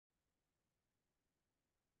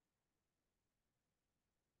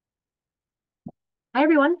Hi,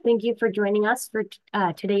 everyone. Thank you for joining us for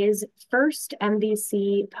today's first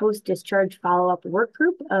MVC post-discharge follow-up work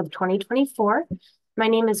group of 2024. My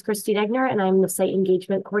name is Christy Degner, and I'm the Site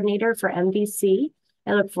Engagement Coordinator for MVC.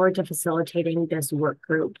 I look forward to facilitating this work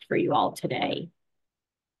group for you all today.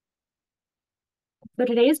 So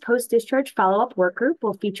today's post-discharge follow-up work group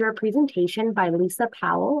will feature a presentation by Lisa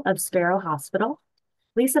Powell of Sparrow Hospital.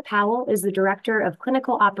 Lisa Powell is the Director of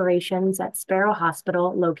Clinical Operations at Sparrow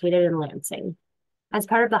Hospital located in Lansing. As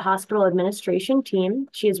part of the hospital administration team,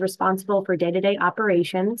 she is responsible for day-to-day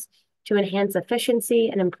operations to enhance efficiency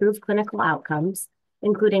and improve clinical outcomes,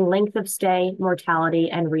 including length of stay, mortality,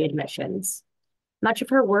 and readmissions. Much of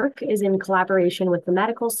her work is in collaboration with the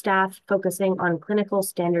medical staff, focusing on clinical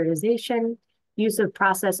standardization, use of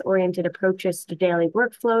process-oriented approaches to daily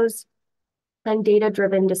workflows, and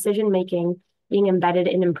data-driven decision-making being embedded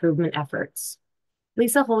in improvement efforts.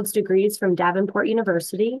 Lisa holds degrees from Davenport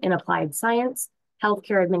University in applied science,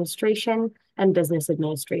 healthcare administration, and business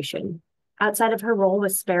administration. Outside of her role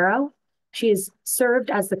with Sparrow, she has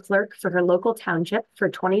served as the clerk for her local township for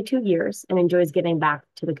 22 years and enjoys giving back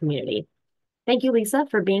to the community. Thank you, Lisa,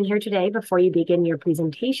 for being here today. Before you begin your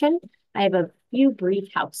presentation, I have a few brief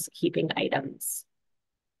housekeeping items.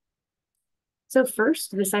 So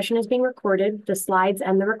first, the session is being recorded. The slides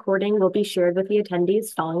and the recording will be shared with the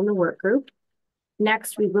attendees following the work group.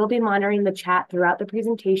 Next, we will be monitoring the chat throughout the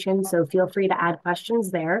presentation, so feel free to add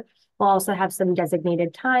questions there. We'll also have some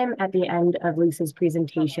designated time at the end of Lisa's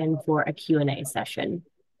presentation for a Q&A session.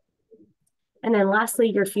 And then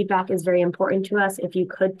lastly, your feedback is very important to us. If you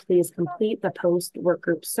could please complete the post work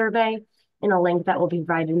group survey in a link that will be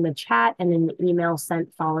provided in the chat and in the email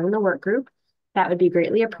sent following the work group, that would be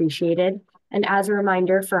greatly appreciated. And as a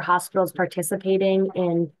reminder for hospitals participating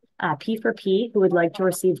in P4P who would like to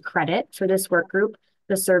receive credit for this work group,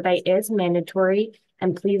 the survey is mandatory,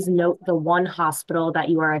 and please note the one hospital that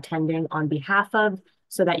you are attending on behalf of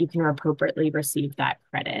so that you can appropriately receive that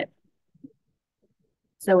credit.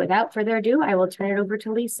 So without further ado, I will turn it over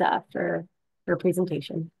to Lisa for her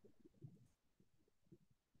presentation.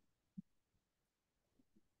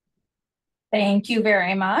 Thank you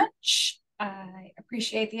very much. I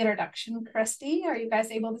appreciate the introduction, Christy. Are you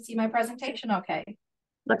guys able to see my presentation okay?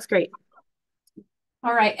 Looks great.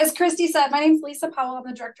 All right. As Christy said, my name is Lisa Powell. I'm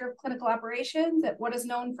the Director of Clinical Operations at what is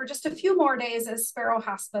known for just a few more days as Sparrow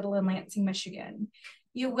Hospital in Lansing, Michigan.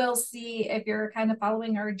 You will see, if you're kind of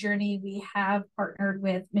following our journey, we have partnered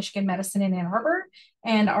with Michigan Medicine in Ann Arbor,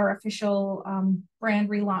 and our official brand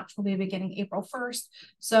relaunch will be beginning April 1st.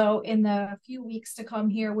 So in the few weeks to come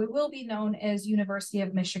here, we will be known as University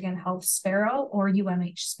of Michigan Health Sparrow, or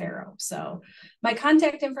UMH Sparrow. So my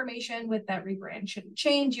contact information with that rebrand shouldn't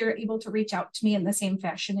change. You're able to reach out to me in the same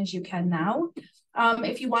fashion as you can now.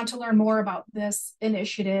 If you want to learn more about this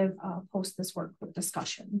initiative, post this work group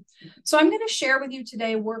discussion. So I'm going to share with you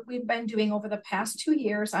today work we've been doing over the past 2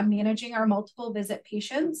 years on managing our multiple visit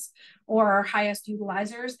patients, or our highest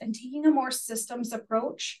utilizers, and taking a more systems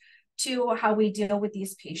approach to how we deal with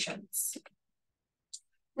these patients.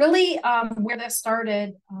 Really, where this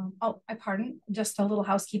started, just a little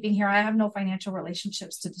housekeeping here. I have no financial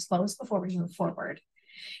relationships to disclose before we move forward.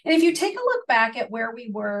 And if you take a look back at where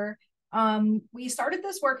we were, we started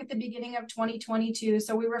this work at the beginning of 2022.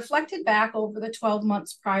 So we reflected back over the 12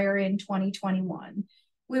 months prior in 2021.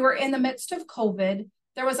 We were in the midst of COVID.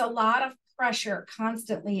 There was a lot of pressure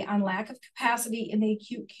constantly on lack of capacity in the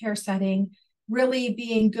acute care setting, really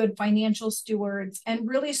being good financial stewards, and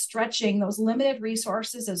really stretching those limited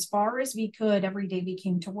resources as far as we could every day we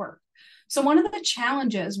came to work. So one of the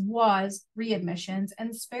challenges was readmissions,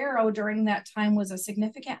 and Sparrow during that time was a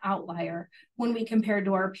significant outlier when we compared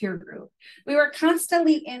to our peer group. We were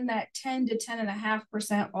constantly in that 10 to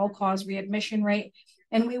 10.5% all-cause readmission rate,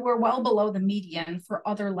 and we were well below the median for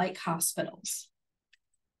other like hospitals.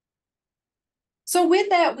 So with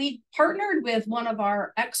that, we partnered with one of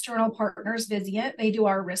our external partners, Vizient. They do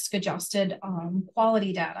our risk-adjusted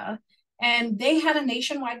quality data, and they had a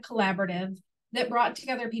nationwide collaborative that brought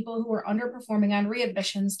together people who were underperforming on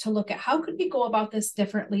readmissions to look at how could we go about this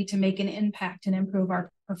differently to make an impact and improve our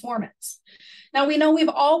performance. Now, we know we've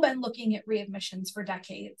all been looking at readmissions for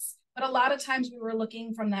decades, but a lot of times we were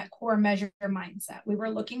looking from that core measure mindset. We were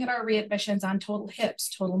looking at our readmissions on total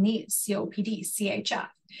hips, total knees, COPD, CHF,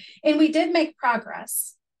 and we did make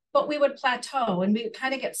progress, but we would plateau and we would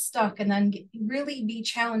kind of get stuck and then really be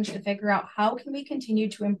challenged to figure out how can we continue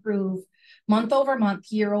to improve month over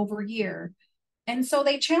month, year over year. And so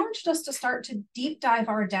they challenged us to start to deep dive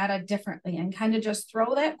our data differently and kind of just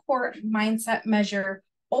throw that core mindset measure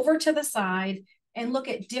over to the side and look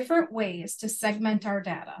at different ways to segment our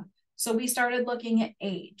data. So we started looking at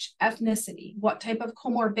age, ethnicity, what type of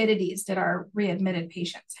comorbidities did our readmitted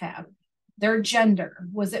patients have? Their gender,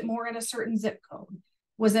 was it more in a certain zip code?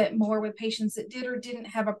 Was it more with patients that did or didn't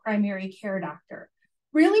have a primary care doctor?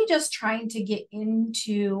 Really just trying to get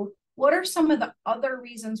into what are some of the other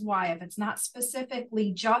reasons why, if it's not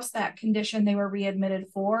specifically just that condition they were readmitted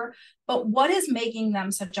for, but what is making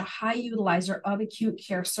them such a high utilizer of acute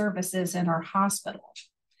care services in our hospital?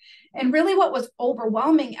 And really what was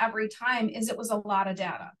overwhelming every time is it was a lot of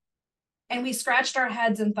data. And we scratched our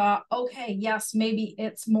heads and thought, okay, yes, maybe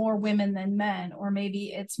it's more women than men, or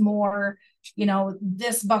maybe it's more,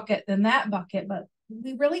 this bucket than that bucket. But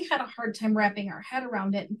we really had a hard time wrapping our head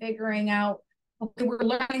around it and figuring out, okay, we're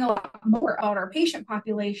learning a lot more about our patient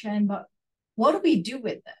population, but what do we do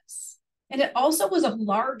with this? And it also was a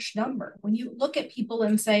large number. When you look at people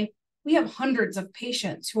and say, we have hundreds of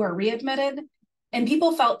patients who are readmitted, and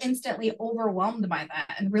people felt instantly overwhelmed by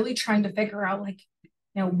that and really trying to figure out,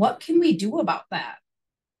 what can we do about that?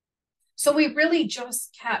 So we really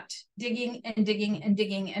just kept digging and digging and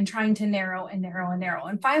digging and trying to narrow and narrow and narrow.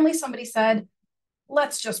 And finally, somebody said,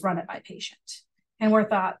 let's just run it by patient. And we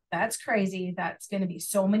thought, that's crazy. That's going to be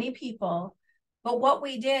so many people. But what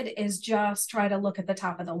we did is just try to look at the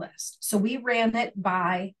top of the list. So we ran it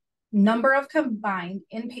by number of combined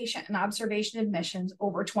inpatient and observation admissions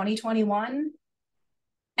over 2021.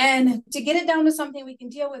 And to get it down to something we can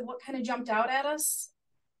deal with, what kind of jumped out at us?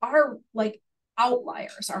 Our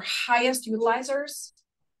outliers, our highest utilizers,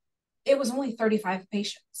 it was only 35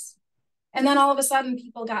 patients. And then all of a sudden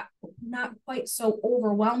people got not quite so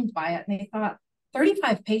overwhelmed by it. And they thought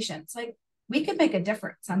 35 patients, we could make a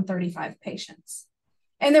difference on 35 patients.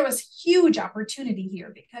 And there was huge opportunity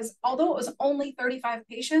here because although it was only 35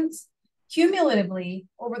 patients, cumulatively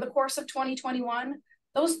over the course of 2021,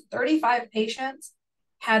 those 35 patients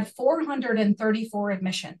had 434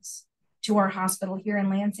 admissions to our hospital here in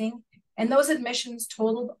Lansing. And those admissions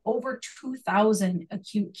totaled over 2,000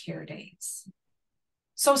 acute care days.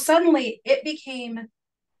 So suddenly it became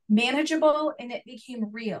manageable and it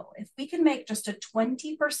became real. If we can make just a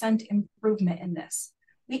 20% improvement in this,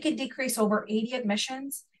 we could decrease over 80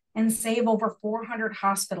 admissions and save over 400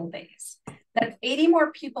 hospital days. That's 80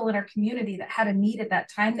 more people in our community that had a need at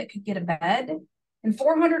that time that could get a bed, and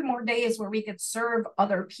 400 more days where we could serve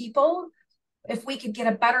other people if we could get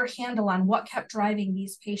a better handle on what kept driving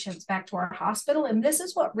these patients back to our hospital. And this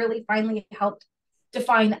is what really finally helped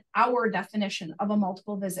define our definition of a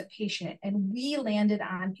multiple visit patient. And we landed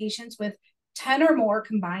on patients with 10 or more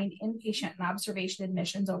combined inpatient and observation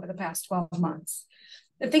admissions over the past 12 months.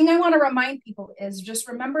 The thing I want to remind people is just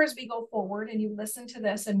remember as we go forward and you listen to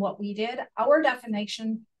this and what we did, our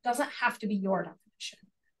definition doesn't have to be your definition.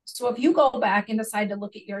 So if you go back and decide to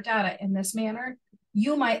look at your data in this manner,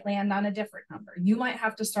 you might land on a different number. You might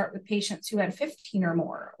have to start with patients who had 15 or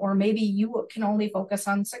more, or maybe you can only focus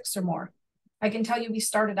on 6 or more. I can tell you we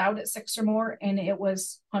started out at 6 or more and it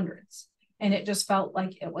was hundreds and it just felt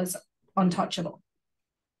like it was untouchable.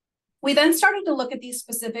 We then started to look at these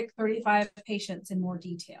specific 35 patients in more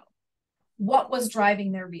detail. What was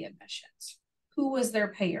driving their readmissions? Who was their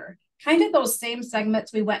payer? Kind of those same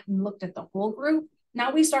segments we went and looked at the whole group.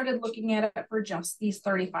 Now we started looking at it for just these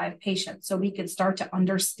 35 patients so we could start to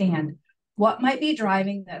understand what might be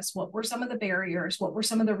driving this, what were some of the barriers, what were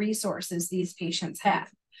some of the resources these patients had.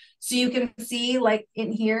 So you can see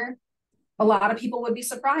in here, a lot of people would be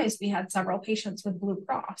surprised. We had several patients with Blue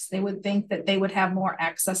Cross. They would think that they would have more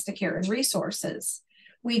access to care and resources.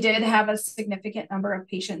 We did have a significant number of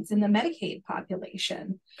patients in the Medicaid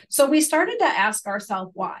population. So we started to ask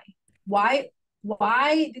ourselves why.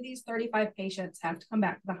 Why do these 35 patients have to come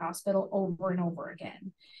back to the hospital over and over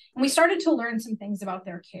again? And we started to learn some things about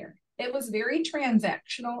their care. It was very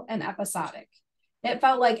transactional and episodic. It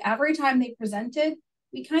felt like every time they presented,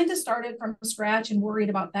 we kind of started from scratch and worried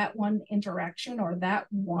about that one interaction or that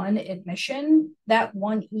one admission, that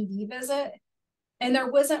one ED visit. And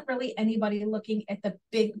there wasn't really anybody looking at the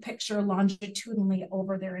big picture longitudinally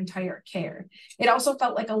over their entire care. It also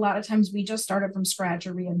felt like a lot of times we just started from scratch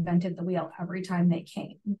or reinvented the wheel every time they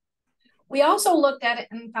came. We also looked at it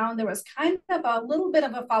and found there was kind of a little bit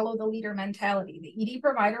of a follow the leader mentality. The ED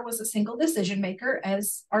provider was a single decision maker,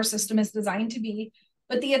 as our system is designed to be,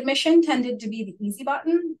 but the admission tended to be the easy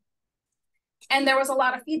button. And there was a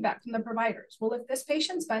lot of feedback from the providers. Well, if this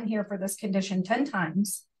patient's been here for this condition 10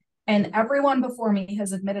 times, and everyone before me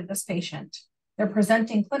has admitted this patient, they're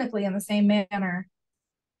presenting clinically in the same manner,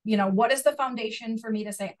 what is the foundation for me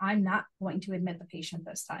to say I'm not going to admit the patient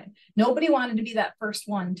this time? Nobody wanted to be that first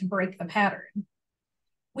one to break the pattern.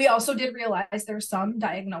 We also did realize there's some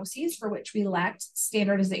diagnoses for which we lacked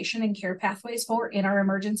standardization and care pathways for in our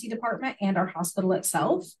emergency department and our hospital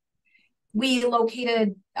itself. We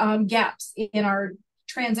located gaps in our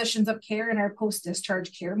transitions of care and our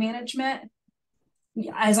post-discharge care management.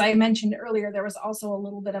 As I mentioned earlier, there was also a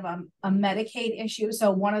little bit of a Medicaid issue.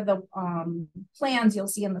 So one of the plans you'll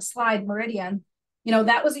see in the slide, Meridian,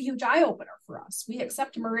 that was a huge eye opener for us. We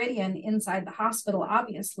accept Meridian inside the hospital,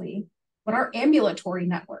 obviously, but our ambulatory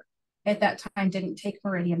network at that time didn't take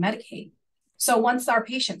Meridian Medicaid. So once our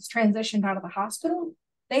patients transitioned out of the hospital,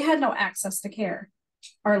 they had no access to care.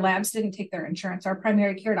 Our labs didn't take their insurance. Our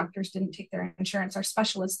primary care doctors didn't take their insurance. Our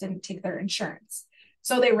specialists didn't take their insurance.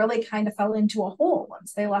 So they really kind of fell into a hole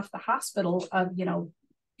once they left the hospital of,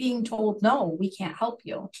 being told, no, we can't help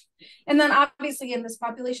you. And then obviously in this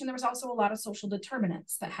population, there was also a lot of social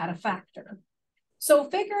determinants that had a factor. So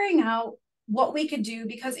figuring out what we could do,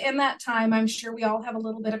 because in that time, I'm sure we all have a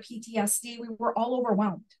little bit of PTSD. We were all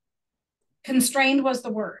overwhelmed. Constrained was the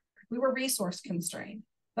word. We were resource constrained.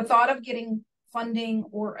 The thought of getting funding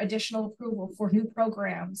or additional approval for new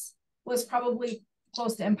programs was probably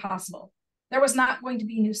close to impossible. There was not going to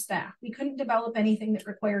be new staff. We couldn't develop anything that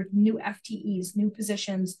required new FTEs, new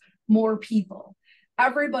positions, more people.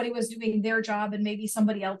 Everybody was doing their job and maybe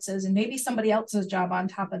somebody else's job on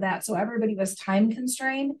top of that. So everybody was time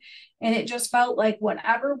constrained. And it just felt like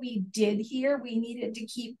whatever we did here, we needed to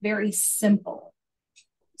keep very simple.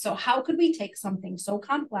 So how could we take something so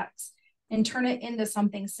complex and turn it into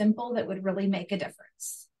something simple that would really make a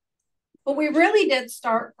difference? But we really did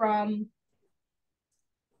start from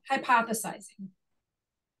hypothesizing.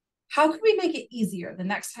 How could we make it easier the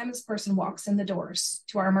next time this person walks in the doors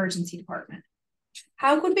to our emergency department?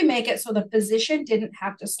 How could we make it so the physician didn't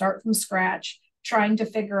have to start from scratch trying to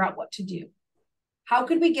figure out what to do? How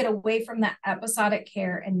could we get away from that episodic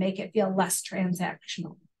care and make it feel less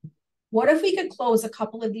transactional? What if we could close a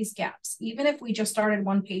couple of these gaps, even if we just started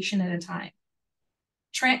one patient at a time?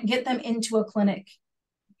 Get them into a clinic,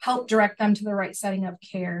 help direct them to the right setting of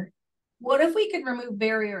care. What if we could remove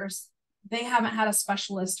barriers? They haven't had a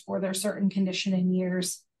specialist for their certain condition in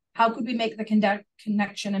years. How could we make the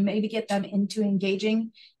connection and maybe get them into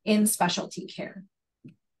engaging in specialty care?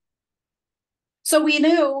 So we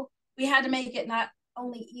knew we had to make it not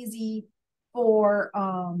only easy for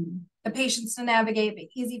the patients to navigate, but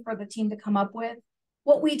easy for the team to come up with.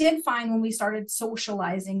 What we did find when we started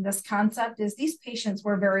socializing this concept is these patients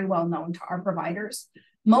were very well known to our providers.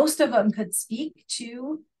 Most of them could speak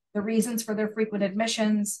to the reasons for their frequent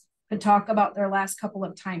admissions, could talk about their last couple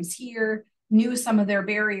of times here, knew some of their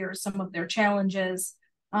barriers, some of their challenges.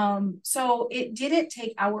 So it didn't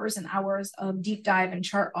take hours and hours of deep dive and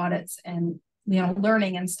chart audits and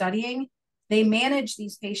learning and studying. They managed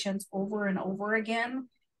these patients over and over again.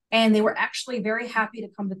 And they were actually very happy to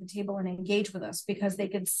come to the table and engage with us because they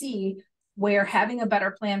could see where having a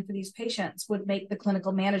better plan for these patients would make the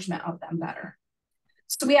clinical management of them better.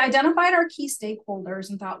 So we identified our key stakeholders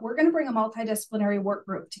and thought we're going to bring a multidisciplinary work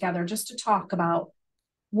group together just to talk about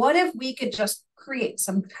what if we could just create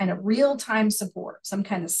some kind of real-time support, some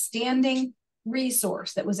kind of standing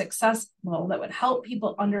resource that was accessible, that would help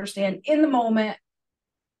people understand in the moment,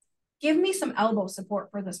 give me some elbow support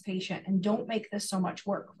for this patient and don't make this so much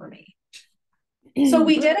work for me. So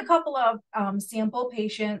we did a couple of sample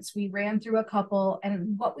patients. We ran through a couple,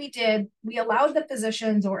 and what we did, we allowed the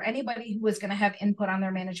physicians or anybody who was going to have input on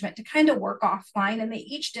their management to kind of work offline, and they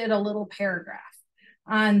each did a little paragraph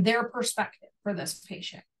on their perspective for this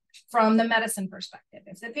patient from the medicine perspective.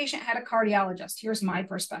 If the patient had a cardiologist, here's my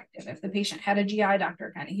perspective. If the patient had a GI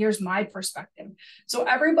doctor, here's my perspective. So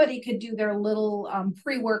everybody could do their little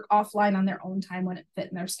pre-work offline on their own time when it fit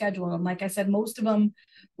in their schedule. And like I said, most of them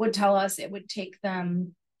would tell us it would take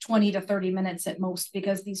them 20 to 30 minutes at most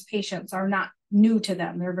because these patients are not new to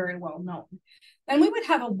them. They're very well known. Then we would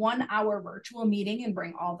have a 1-hour virtual meeting and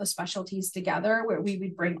bring all the specialties together where we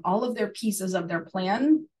would bring all of their pieces of their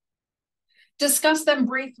plan, discuss them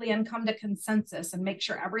briefly and come to consensus and make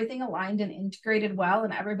sure everything aligned and integrated well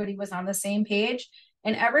and everybody was on the same page.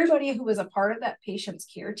 And everybody who was a part of that patient's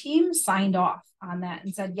care team signed off on that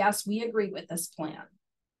and said, yes, we agree with this plan.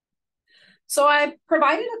 So I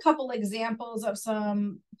provided a couple examples of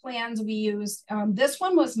some plans we used. This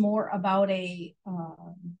one was more about a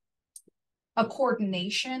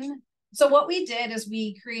coordination. So what we did is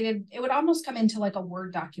we created, it would almost come into like a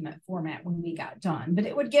Word document format when we got done, but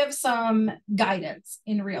it would give some guidance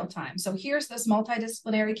in real time. So here's this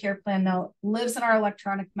multidisciplinary care plan note, lives in our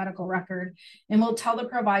electronic medical record, and we'll tell the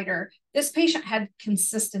provider, this patient had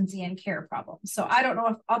consistency in care problems. So I don't know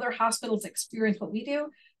if other hospitals experience what we do.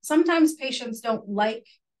 Sometimes patients don't like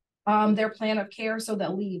their plan of care, so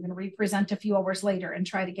they'll leave and represent a few hours later and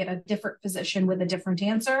try to get a different physician with a different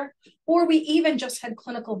answer. Or we even just had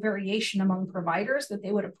clinical variation among providers, that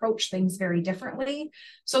they would approach things very differently.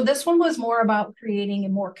 So this one was more about creating a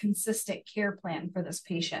more consistent care plan for this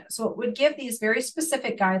patient. So it would give these very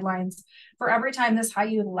specific guidelines for every time this high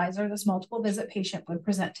utilizer, this multiple visit patient would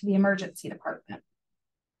present to the emergency department.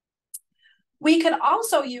 We could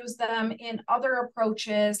also use them in other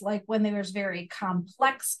approaches, like when there was very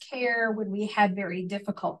complex care, when we had very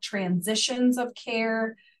difficult transitions of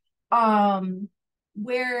care,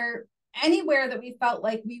 where anywhere that we felt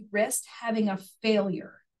like we risked having a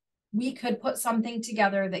failure, we could put something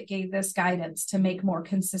together that gave this guidance to make more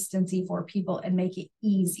consistency for people and make it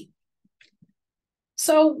easy.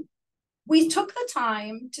 So we took the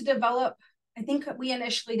time to develop, I think we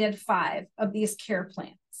initially did 5 of these care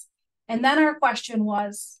plans. And then our question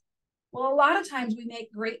was, well, a lot of times we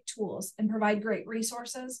make great tools and provide great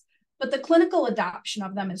resources, but the clinical adoption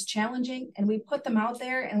of them is challenging. And we put them out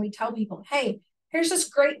there and we tell people, hey, here's this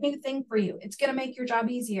great new thing for you. It's going to make your job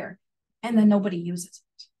easier. And then nobody uses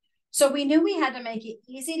it. So we knew we had to make it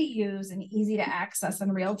easy to use and easy to access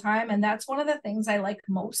in real time. And that's one of the things I like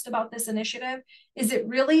most about this initiative, is it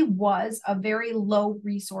really was a very low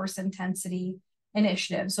resource intensity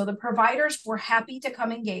initiative. So the providers were happy to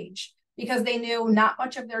come engage, because they knew not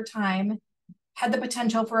much of their time had the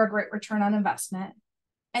potential for a great return on investment.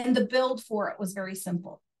 And the build for it was very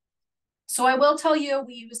simple. So I will tell you,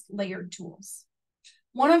 we used layered tools.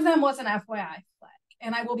 One of them was an FYI flag.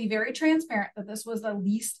 And I will be very transparent that this was the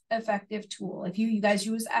least effective tool. If you guys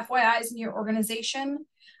use FYIs in your organization,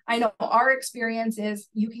 I know our experience is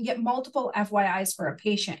you can get multiple FYIs for a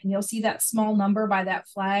patient, and you'll see that small number by that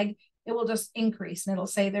flag. It will just increase and it'll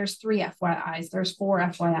say there's 3 FYIs, there's 4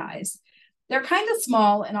 FYIs. They're kind of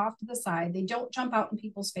small and off to the side. They don't jump out in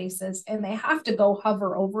people's faces, and they have to go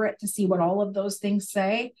hover over it to see what all of those things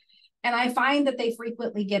say. And I find that they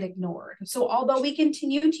frequently get ignored. So although we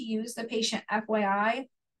continue to use the patient FYI,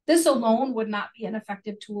 this alone would not be an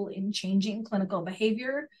effective tool in changing clinical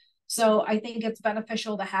behavior. So I think it's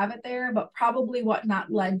beneficial to have it there, but probably what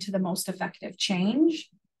not led to the most effective change.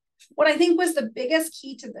 What I think was the biggest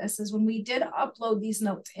key to this is when we did upload these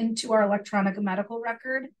notes into our electronic medical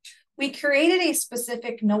record, we created a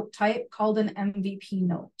specific note type called an MVP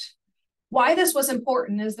note. Why this was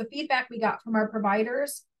important is the feedback we got from our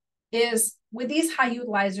providers is, with these high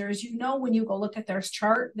utilizers, you know, when you go look at their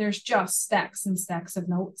chart, there's just stacks and stacks of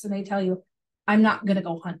notes, and they tell you, I'm not going to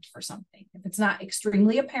go hunt for something. If it's not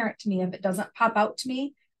extremely apparent to me, if it doesn't pop out to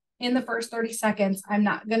me in the first 30 seconds, I'm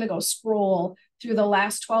not going to go scroll through the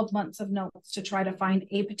last 12 months of notes to try to find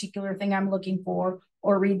a particular thing I'm looking for,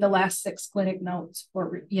 or read the last 6 clinic notes,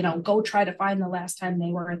 or, you know, go try to find the last time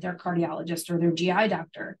they were at their cardiologist or their GI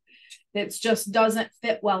doctor. It just doesn't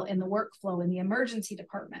fit well in the workflow in the emergency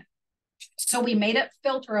department. So we made it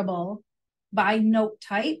filterable by note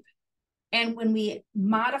type. And when we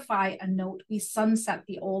modify a note, we sunset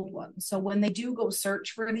the old one. So when they do go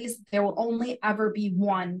search for these, there will only ever be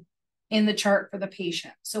one in the chart for the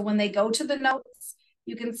patient. So when they go to the notes,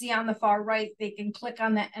 you can see on the far right, they can click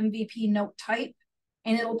on that MVP note type,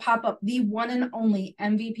 and it'll pop up the one and only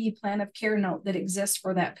MVP plan of care note that exists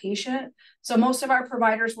for that patient. So most of our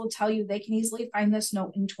providers will tell you they can easily find this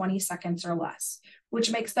note in 20 seconds or less,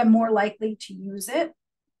 which makes them more likely to use it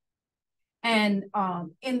and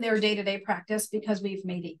in their day-to-day practice, because we've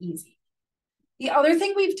made it easy. The other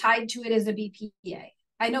thing we've tied to it is a BPA.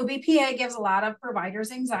 I know BPA gives a lot of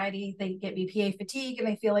providers anxiety. They get BPA fatigue and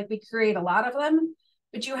they feel like we create a lot of them.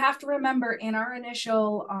 But you have to remember, in our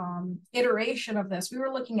initial iteration of this, we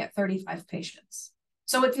were looking at 35 patients.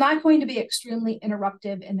 So it's not going to be extremely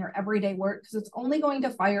interruptive in their everyday work, because it's only going to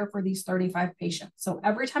fire for these 35 patients. So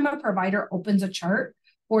every time a provider opens a chart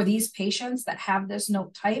for these patients that have this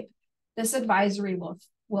note type, this advisory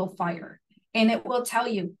will fire. And it will tell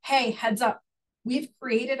you, hey, heads up, we've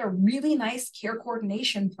created a really nice care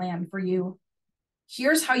coordination plan for you.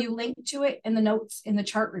 Here's how you link to it in the notes in the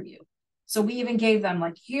chart review. So we even gave them,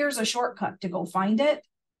 like, here's a shortcut to go find it.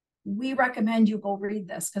 We recommend you go read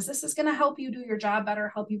this, because this is going to help you do your job better,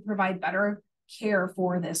 help you provide better care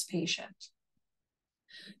for this patient.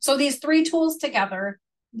 So these 3 tools together,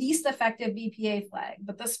 least effective BPA flag,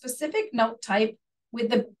 but the specific note type with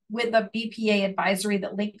the BPA advisory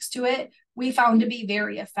that links to it, we found to be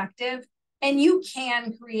very effective. And you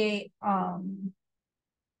can create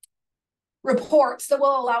reports that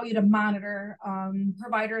will allow you to monitor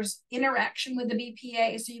providers' interaction with the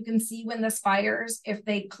BPA, so you can see when this fires, if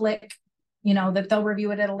they click, you know, that they'll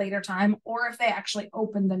review it at a later time, or if they actually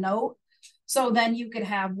open the note. So then you could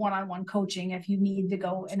have one-on-one coaching if you need to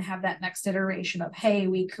go and have that next iteration of, hey,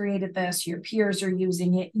 we created this, your peers are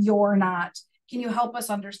using it, you're not. Can you help us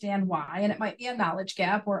understand why? And it might be a knowledge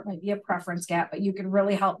gap or it might be a preference gap, but you can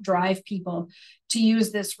really help drive people to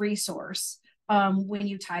use this resource when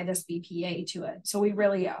you tie this BPA to it. So we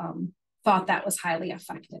really thought that was highly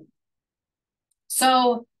effective.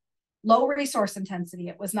 So low resource intensity.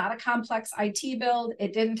 It was not a complex IT build.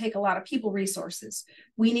 It didn't take a lot of people resources.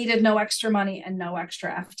 We needed no extra money and no extra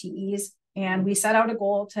FTEs. And we set out a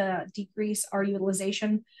goal to decrease our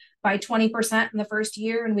utilization by 20% in the first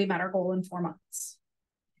year, and we met our goal in 4 months.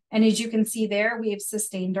 And as you can see there, we have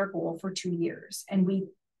sustained our goal for 2 years, and we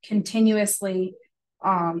continuously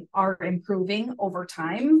are improving over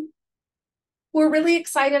time. We're really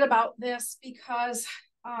excited about this because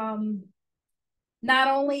not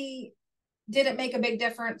only did it make a big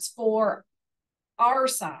difference for our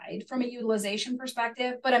side from a utilization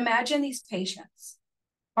perspective, but imagine these patients.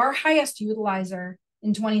 Our highest utilizer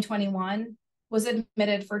in 2021 was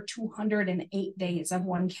admitted for 208 days of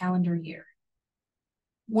 1 calendar year.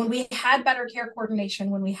 When we had better care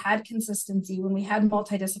coordination, when we had consistency, when we had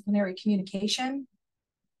multidisciplinary communication,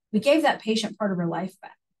 we gave that patient part of her life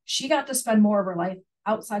back. She got to spend more of her life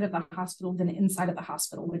outside of the hospital than inside of the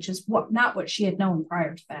hospital, which is not what she had known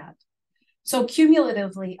prior to that. So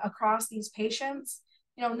cumulatively across these patients,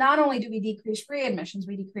 not only do we decrease readmissions,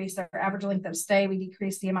 we decrease their average length of stay, we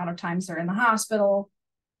decrease the amount of times they're in the hospital,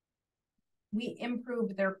 we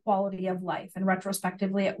improved their quality of life. And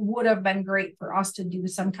retrospectively, it would have been great for us to do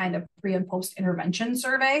some kind of pre and post intervention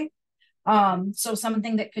survey. So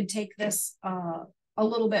something that could take this a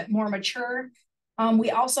little bit more mature. We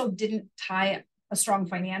also didn't tie a strong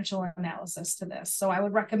financial analysis to this. So I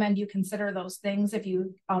would recommend you consider those things if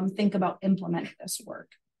you think about implementing this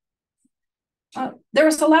work. There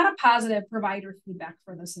was a lot of positive provider feedback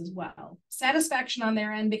for this as well. Satisfaction on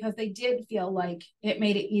their end because they did feel like it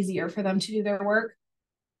made it easier for them to do their work.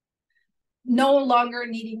 No longer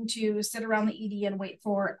needing to sit around the ED and wait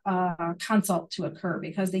for a consult to occur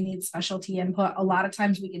because they need specialty input. A lot of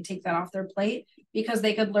times we could take that off their plate because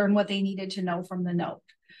they could learn what they needed to know from the note.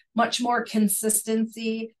 Much more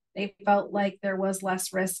consistency. They felt like there was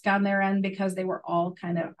less risk on their end because they were all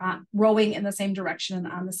kind of rowing in the same direction and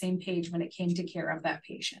on the same page when it came to care of that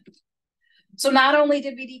patient. So not only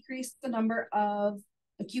did we decrease the number of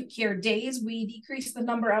acute care days, we decreased the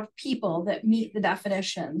number of people that meet the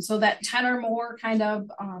definition. So that 10 or more kind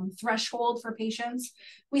of threshold for patients.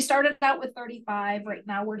 We started out with 35. Right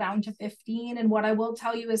now we're down to 15. And what I will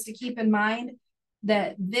tell you is to keep in mind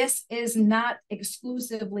that this is not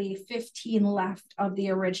exclusively 15 left of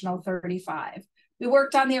the original 35. We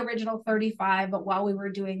worked on the original 35, but while we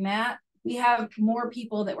were doing that, we have more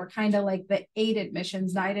people that were kind of like the 8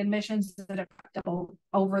 admissions, 9 admissions that have doubled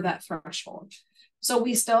over that threshold. So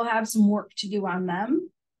we still have some work to do on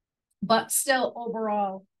them, but still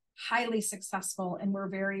overall highly successful, and we're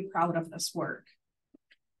very proud of this work.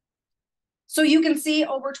 So you can see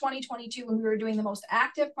over 2022, when we were doing the most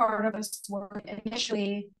active part of this work,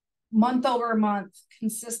 initially month over month,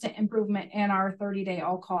 consistent improvement in our 30-day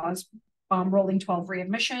all-cause rolling 12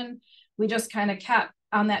 readmission. We just kind of kept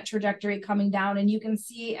on that trajectory coming down. And you can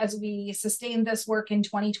see as we sustained this work in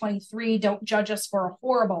 2023, don't judge us for a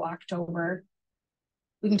horrible October.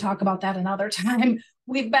 We can talk about that another time.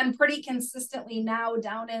 We've been pretty consistently now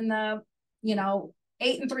down in the,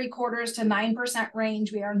 8 3/4 to 9%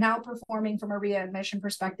 range. We are now performing from a readmission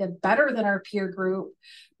perspective better than our peer group,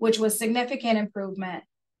 which was significant improvement.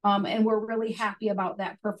 And we're really happy about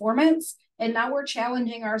that performance. And now we're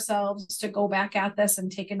challenging ourselves to go back at this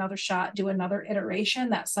and take another shot, do another iteration,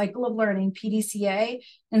 that cycle of learning, PDCA,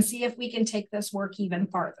 and see if we can take this work even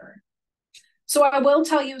farther. So I will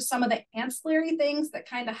tell you some of the ancillary things that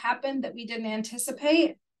kind of happened that we didn't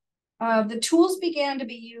anticipate. The tools began to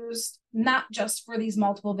be used not just for these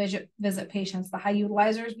multiple visit patients, the high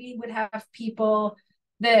utilizers. We would have people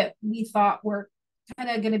that we thought were kind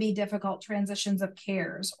of going to be difficult transitions of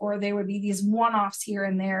cares, or there would be these one-offs here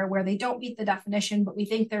and there where they don't meet the definition, but we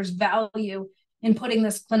think there's value in putting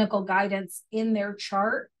this clinical guidance in their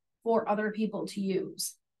chart for other people to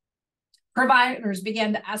use. Providers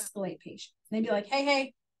began to escalate patients. They'd be like,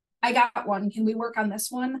 hey, I got one. Can we work on this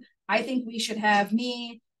one? I think we should have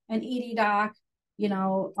me, an ED doc,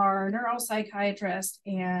 our neuropsychiatrist,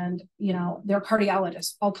 and, their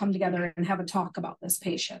cardiologist all come together and have a talk about this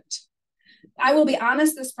patient. I will be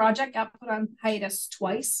honest, this project got put on hiatus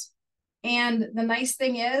twice. And the nice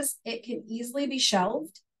thing is it can easily be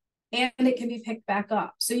shelved and it can be picked back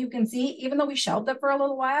up. So you can see, even though we shelved it for a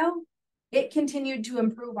little while, it continued to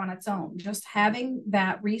improve on its own. Just having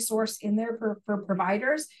that resource in there for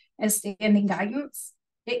providers as standing guidance,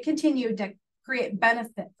 it continued to create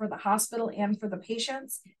benefit for the hospital and for the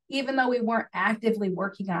patients, even though we weren't actively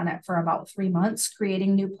working on it for about 3 months,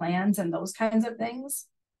 creating new plans and those kinds of things.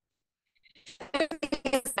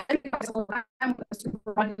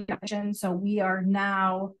 So we are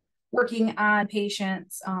now working on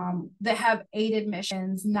patients that have 8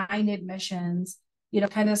 admissions, 9 admissions,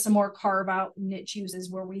 kind of some more carve out niche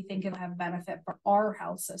uses where we think it'll have benefit for our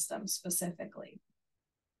health system specifically.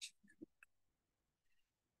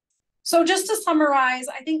 So just to summarize,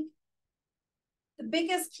 I think the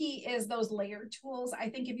biggest key is those layered tools. I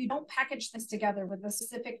think if you don't package this together with the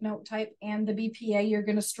specific note type and the BPA, you're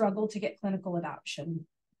going to struggle to get clinical adoption.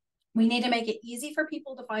 We need to make it easy for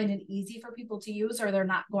people to find and easy for people to use, or they're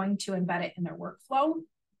not going to embed it in their workflow.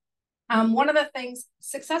 One of the things,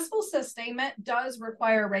 successful sustainment does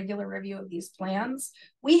require regular review of these plans.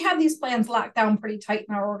 We have these plans locked down pretty tight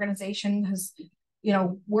in our organization because,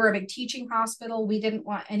 we're a big teaching hospital. We didn't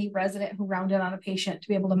want any resident who rounded on a patient to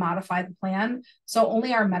be able to modify the plan. So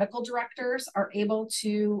only our medical directors are able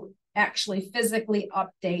to actually physically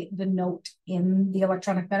update the note in the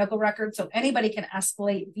electronic medical record. So anybody can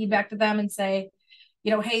escalate feedback to them and say,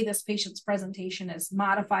 hey, this patient's presentation is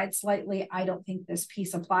modified slightly. I don't think this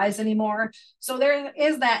piece applies anymore. So there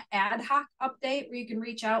is that ad hoc update where you can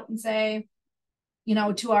reach out and say,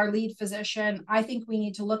 to our lead physician, I think we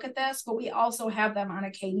need to look at this, but we also have them on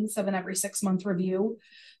a cadence of an every 6-month review.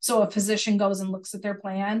 So a physician goes and looks at their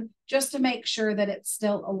plan just to make sure that it's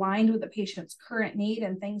still aligned with the patient's current need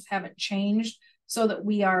and things haven't changed, so that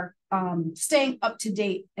we are staying up to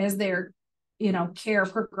date as their, care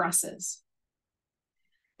progresses.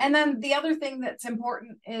 And then the other thing that's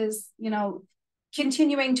important is,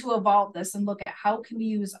 continuing to evolve this and look at how can we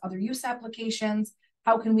use other use applications?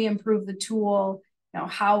 How can we improve the tool?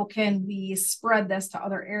 How can we spread this to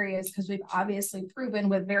other areas? Because we've obviously proven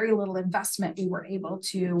with very little investment, we were able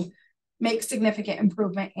to make significant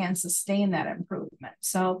improvement and sustain that improvement.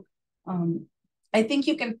 So I think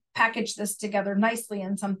you can package this together nicely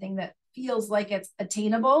in something that feels like it's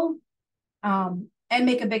attainable and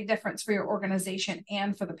make a big difference for your organization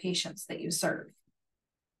and for the patients that you serve.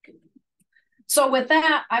 So with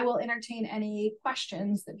that, I will entertain any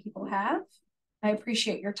questions that people have. I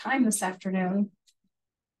appreciate your time this afternoon.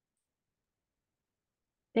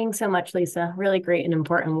 Thanks so much, Lisa. Really great and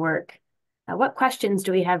important work. What questions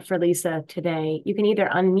do we have for Lisa today? You can either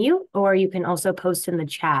unmute or you can also post in the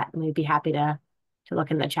chat, and we'd be happy to look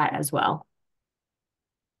in the chat as well.